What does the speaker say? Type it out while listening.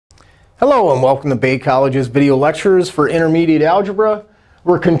Hello and welcome to Bay College's video lectures for intermediate algebra.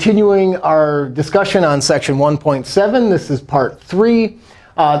 We're continuing our discussion on section 1.7. This is part 3.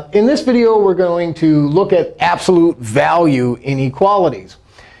 In this video, we're going to look at absolute value inequalities.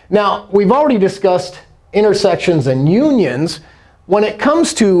 Now, we've already discussed intersections and unions. When it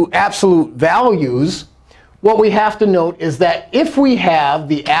comes to absolute values, what we have to note is that if we have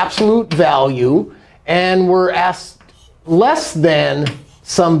the absolute value and we're asked less than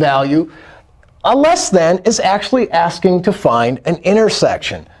some value, a less than is actually asking to find an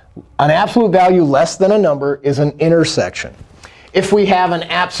intersection. An absolute value less than a number is an intersection. If we have an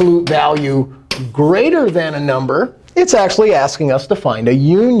absolute value greater than a number, it's actually asking us to find a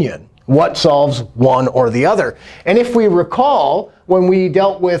union. What solves one or the other? And if we recall, when we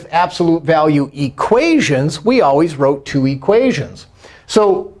dealt with absolute value equations, we always wrote two equations.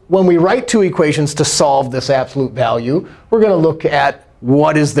 So when we write two equations to solve this absolute value, we're going to look at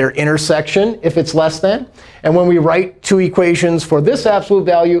what is their intersection if it's less than. And when we write two equations for this absolute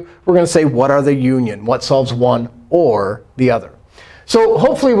value, we're going to say, what are the union? What solves one or the other? So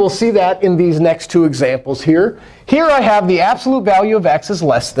hopefully we'll see that in these next two examples here. Here I have the absolute value of x is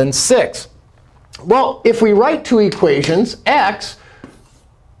less than 6. Well, if we write two equations, x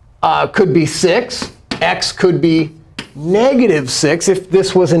could be 6. X could be negative 6 if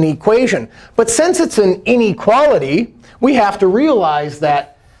this was an equation. But since it's an inequality, we have to realize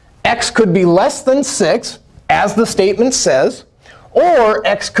that x could be less than 6, as the statement says, or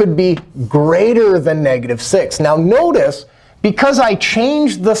x could be greater than negative 6. Now notice, because I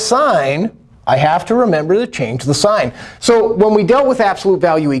changed the sign, I have to remember to change the sign. So when we dealt with absolute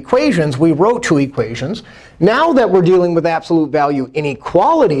value equations, we wrote two equations. Now that we're dealing with absolute value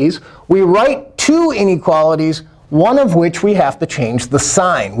inequalities, we write two inequalities, one of which we have to change the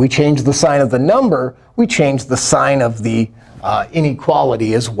sign. We change the sign of the number. We change the sign of the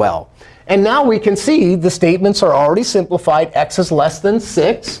inequality as well. And now we can see the statements are already simplified. X is less than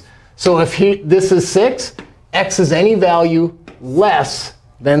 6. So if this is 6, x is any value less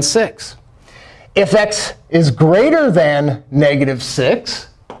than 6. If x is greater than negative 6,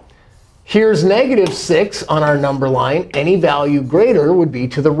 here's negative 6 on our number line. Any value greater would be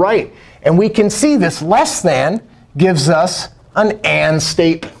to the right. And we can see this less than gives us an and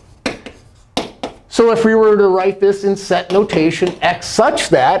statement. So if we were to write this in set notation, x such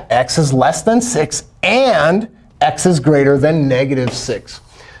that x is less than 6 and x is greater than negative 6.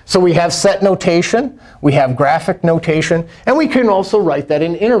 So we have set notation, we have graphic notation, and we can also write that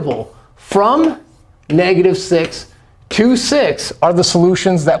in interval. From negative 6 to 6 are the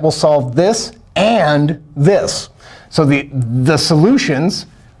solutions that will solve this and this. So the solutions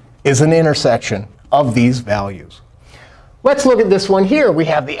is an intersection of these values. Let's look at this one here. We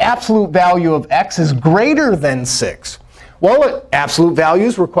have the absolute value of x is greater than 6. Well, absolute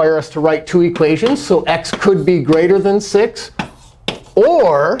values require us to write two equations. So x could be greater than 6,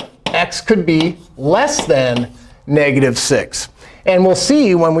 or x could be less than negative 6. And we'll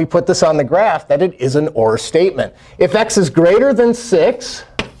see when we put this on the graph that it is an or statement. If x is greater than 6,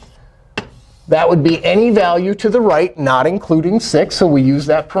 that would be any value to the right, not including 6. So we use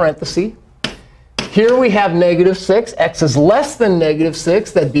that parenthesis. Here we have negative 6. X is less than negative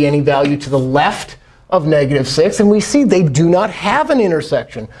 6. That'd be any value to the left of negative 6. And we see they do not have an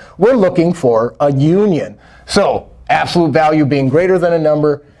intersection. We're looking for a union. So absolute value being greater than a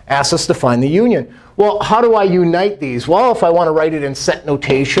number asks us to find the union. Well, how do I unite these? Well, if I want to write it in set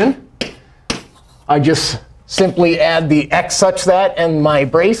notation, I just simply add the x such that and my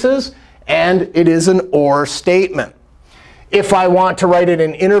braces, and it is an or statement. If I want to write it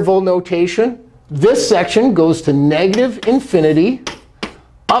in interval notation, this section goes to negative infinity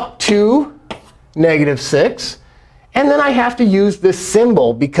up to negative 6. And then I have to use this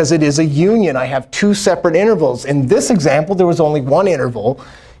symbol because it is a union. I have two separate intervals. In this example, there was only one interval.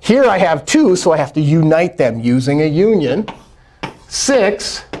 Here I have two, so I have to unite them using a union.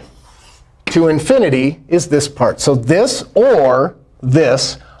 6 to infinity is this part. So this or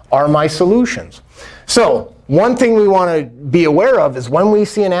this are my solutions. So one thing we want to be aware of is when we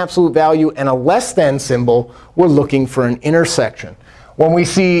see an absolute value and a less than symbol, we're looking for an intersection. When we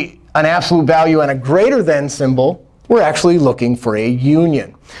see an absolute value and a greater than symbol, we're actually looking for a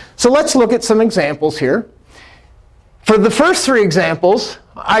union. So let's look at some examples here. For the first three examples,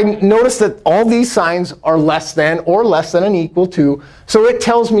 I notice that all these signs are less than or less than and equal to. So it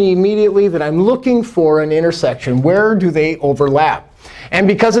tells me immediately that I'm looking for an intersection. Where do they overlap? And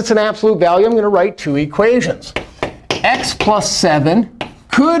because it's an absolute value, I'm going to write two equations. X plus 7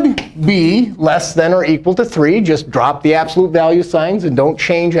 could be less than or equal to 3. Just drop the absolute value signs and don't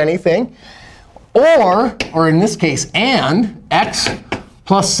change anything. Or in this case, and x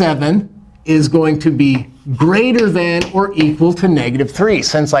plus 7 is going to be greater than or equal to -3.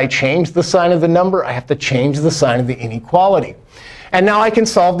 Since I changed the sign of the number, I have to change the sign of the inequality. And now I can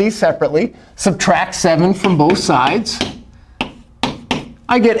solve these separately. Subtract 7 from both sides.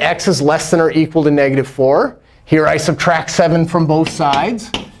 I get x is less than or equal to -4. Here I subtract 7 from both sides.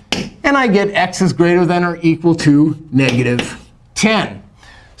 And I get x is greater than or equal to -10.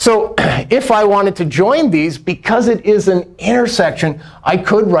 So if I wanted to join these, because it is an intersection, I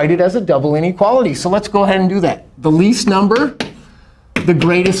could write it as a double inequality. So let's go ahead and do that. The least number, the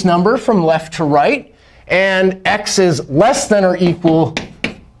greatest number from left to right. And x is less than or equal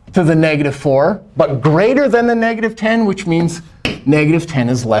to the -4, but greater than the -10, which means -10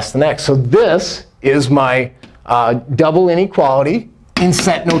 is less than x. So this is my double inequality. In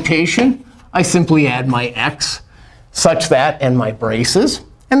set notation, I simply add my x such that, and my braces.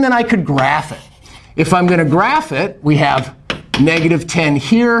 And then I could graph it. If I'm going to graph it, we have -10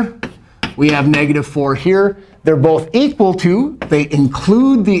 here. We have -4 here. They're both equal to. They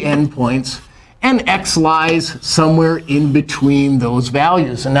include the endpoints. And x lies somewhere in between those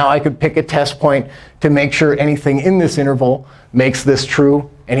values. And now I could pick a test point to make sure anything in this interval makes this true.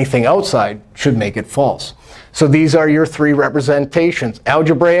 Anything outside should make it false. So these are your three representations: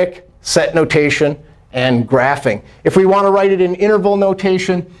 algebraic, set notation, and graphing. If we want to write it in interval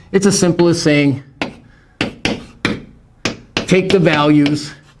notation, it's as simple as saying, take the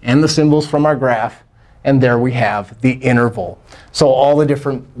values and the symbols from our graph, and there we have the interval. So all the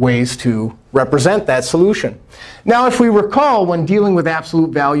different ways to represent that solution. Now, if we recall, when dealing with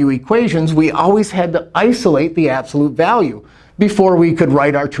absolute value equations, we always had to isolate the absolute value before we could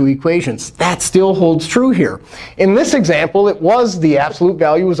write our two equations. That still holds true here. In this example, it was the absolute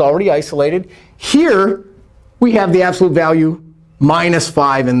value was already isolated. Here, we have the absolute value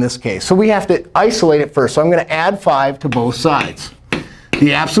 -5 in this case. So we have to isolate it first. So I'm going to add 5 to both sides.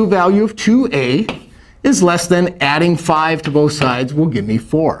 The absolute value of 2a is less than adding 5 to both sides will give me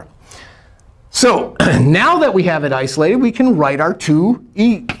 4. So now that we have it isolated, we can write our two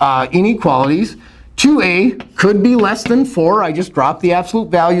inequalities. 2a could be less than 4. I just dropped the absolute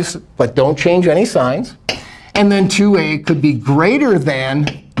values, but don't change any signs. And then 2a could be greater than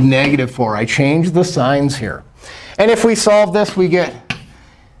 -4. I changed the signs here. And if we solve this, we get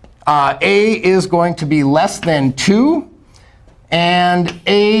a is going to be less than 2. And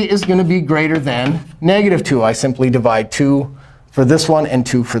a is going to be greater than -2. I simply divide 2 for this one and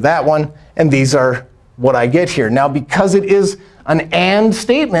 2 for that one. And these are what I get here. Now, because it is an and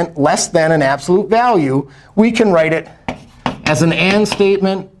statement less than an absolute value, we can write it as an and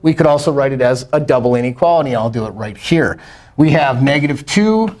statement. We could also write it as a double inequality. I'll do it right here. We have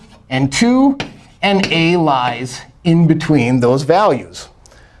 -2 and 2. And a lies in between those values.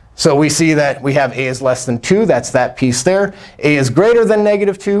 So we see that we have a is less than 2. That's that piece there. A is greater than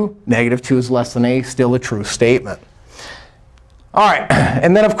 -2. -2 is less than a. Still a true statement. All right.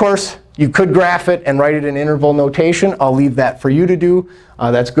 And then, of course, you could graph it and write it in interval notation. I'll leave that for you to do.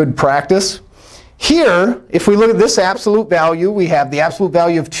 That's good practice. Here, if we look at this absolute value, we have the absolute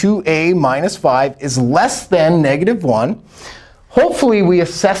value of 2a minus 5 is less than -1. Hopefully, we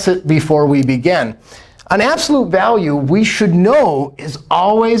assess it before we begin. An absolute value, we should know, is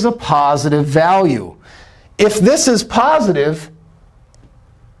always a positive value. If this is positive,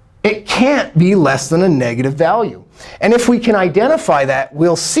 it can't be less than a negative value. And if we can identify that,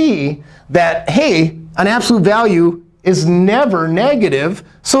 we'll see that, hey, an absolute value is never negative,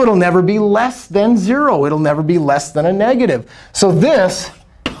 so it'll never be less than 0. It'll never be less than a negative. So this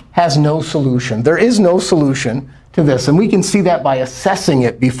has no solution. There is no solution to this. And we can see that by assessing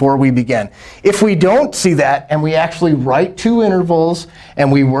it before we begin. If we don't see that, and we actually write two intervals,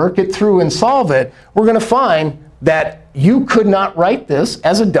 and we work it through and solve it, we're going to find that you could not write this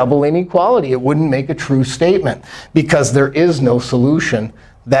as a double inequality. It wouldn't make a true statement, because there is no solution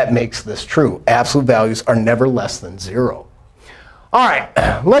that makes this true. Absolute values are never less than 0. All right,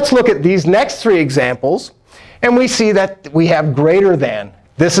 let's look at these next three examples. And we see that we have greater than.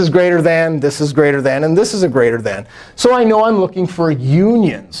 This is greater than, this is greater than, and this is a greater than. So I know I'm looking for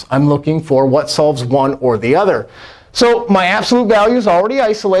unions. I'm looking for what solves one or the other. So my absolute value is already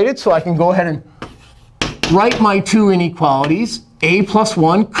isolated, so I can go ahead and write my two inequalities. A plus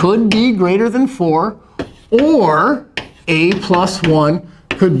 1 could be greater than 4, or a plus 1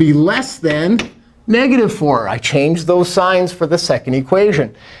 could be less than -4. I changed those signs for the second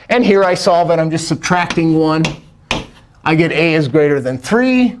equation. And here I solve it. I'm just subtracting 1. I get a is greater than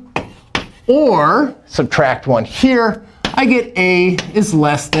 3. Or subtract 1 here. I get a is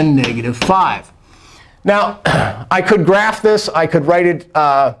less than -5. Now, I could graph this. I could write it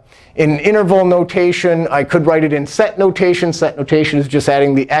in interval notation. I could write it in set notation. Set notation is just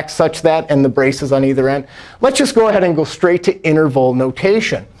adding the x such that and the braces on either end. Let's just go ahead and go straight to interval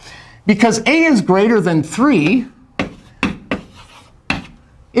notation. Because a is greater than 3,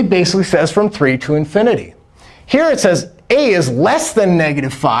 it basically says from 3 to infinity. Here it says a is less than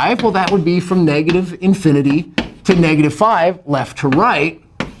 -5. Well, that would be from -infinity to -5, left to right.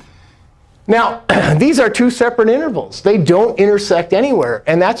 Now, these are two separate intervals. They don't intersect anywhere.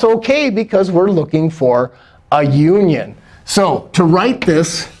 And that's OK, because we're looking for a union. So to write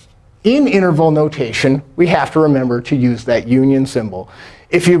this in interval notation, we have to remember to use that union symbol.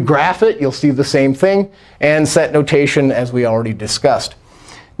 If you graph it, you'll see the same thing. And set notation, as we already discussed.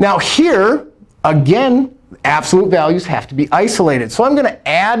 Now here, again, absolute values have to be isolated. So I'm going to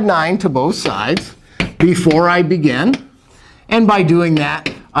add 9 to both sides before I begin. And by doing that,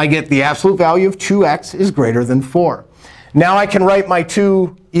 I get the absolute value of 2x is greater than 4. Now I can write my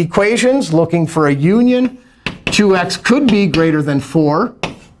two equations looking for a union. 2x could be greater than 4,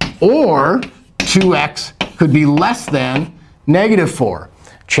 or 2x could be less than -4,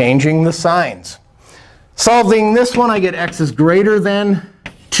 changing the signs. Solving this one, I get x is greater than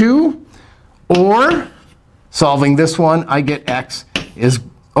 2. Or solving this one, I get x is,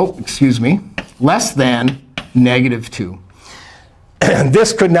 less than -2.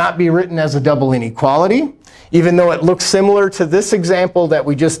 This could not be written as a double inequality. Even though it looks similar to this example that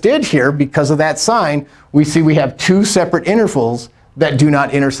we just did here, because of that sign, we see we have two separate intervals that do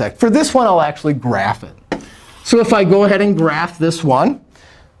not intersect. For this one, I'll actually graph it. So if I go ahead and graph this one,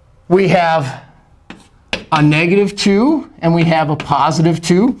 we have a -2, and we have a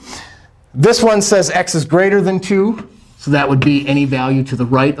 +2. This one says x is greater than 2. So that would be any value to the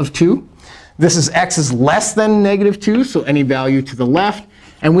right of 2. This is x is less than -2, so any value to the left.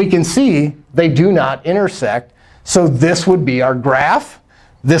 And we can see they do not intersect. So this would be our graph.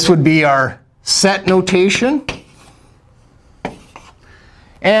 This would be our set notation.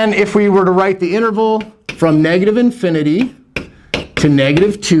 And if we were to write the interval from -infinity to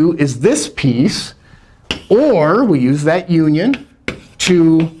 -2 is this piece. Or we use that union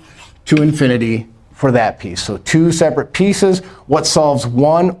to infinity for that piece. So two separate pieces. What solves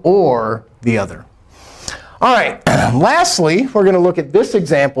one or the other? All right. Lastly, we're going to look at this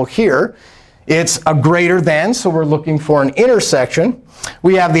example here. It's a greater than, so we're looking for an intersection.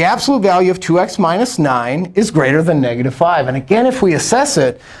 We have the absolute value of 2x minus 9 is greater than -5. And again, if we assess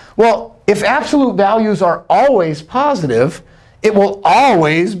it, well, if absolute values are always positive, it will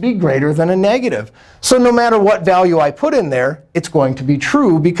always be greater than a negative. So no matter what value I put in there, it's going to be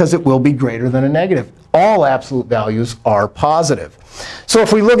true, because it will be greater than a negative. All absolute values are positive. So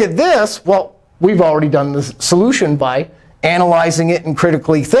if we look at this, well, we've already done the solution by analyzing it and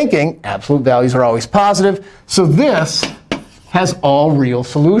critically thinking. Absolute values are always positive. So this has all real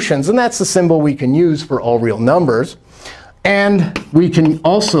solutions. And that's the symbol we can use for all real numbers. And we can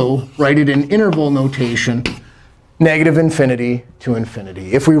also write it in interval notation, -infinity to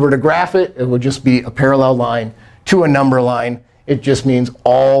infinity. If we were to graph it, it would just be a parallel line to a number line. It just means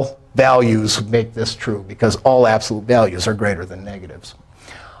all values make this true, because all absolute values are greater than negatives.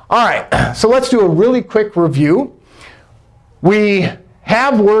 All right, so let's do a really quick review. We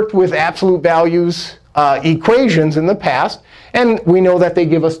have worked with absolute values equations in the past. And we know that they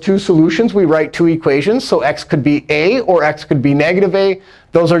give us two solutions. We write two equations. So x could be a, or x could be -a.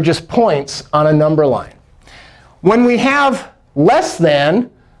 Those are just points on a number line. When we have less than,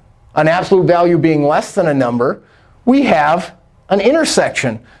 an absolute value being less than a number, we have an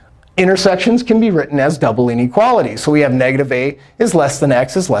intersection. Intersections can be written as double inequalities. So we have -a is less than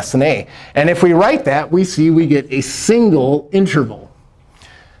x is less than a. And if we write that, we see we get a single interval.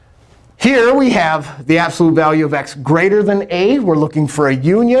 Here we have the absolute value of x greater than a. We're looking for a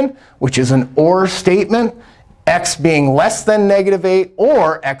union, which is an or statement. X being less than -a,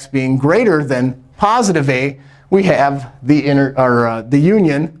 or x being greater than +a. We have the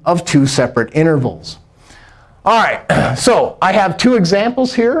union of two separate intervals. All right, so I have two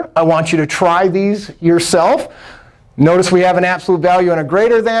examples here. I want you to try these yourself. Notice we have an absolute value and a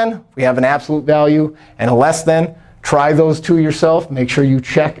greater than. We have an absolute value and a less than. Try those two yourself. Make sure you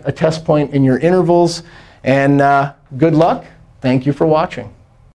check a test point in your intervals. And good luck. Thank you for watching.